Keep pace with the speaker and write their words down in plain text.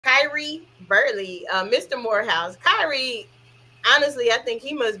Kyrie Burley, Mr. Morehouse. Kyrie, honestly, I think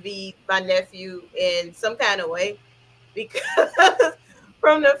he must be my nephew in some kind of way because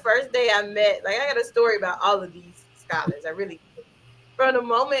from the first day I met, like I got a story about all of these scholars. I really do. From the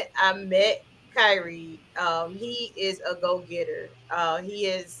moment I met Kyrie, he is a go-getter. He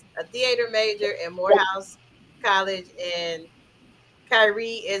is a theater major at Morehouse College, and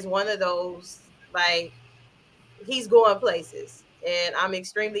Kyrie is one of those, like, he's going places, and I'm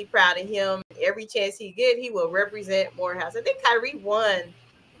extremely proud of him. Every chance he get, he will represent Morehouse. I think Kyrie won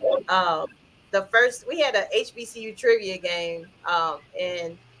um, the first. We had a HBCU trivia game,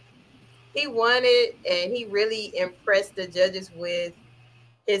 and he won it, and he really impressed the judges with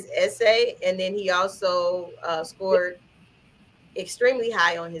his essay, and then he also scored extremely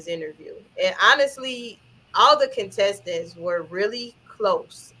high on his interview. And honestly, all the contestants were really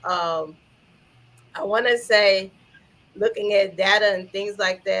close. I want to say, looking at data and things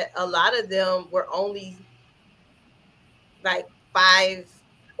like that, a lot of them were only like 5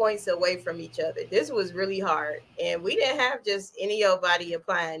 points away from each other. This was really hard. And we didn't have just any old body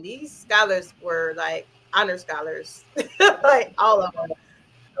applying. These scholars were like honor scholars, like all of them.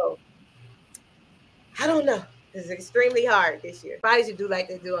 So I don't know. It's extremely hard this year. Probably should do like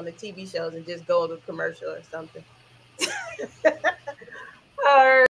they do on the TV shows and just go to commercial or something. All right.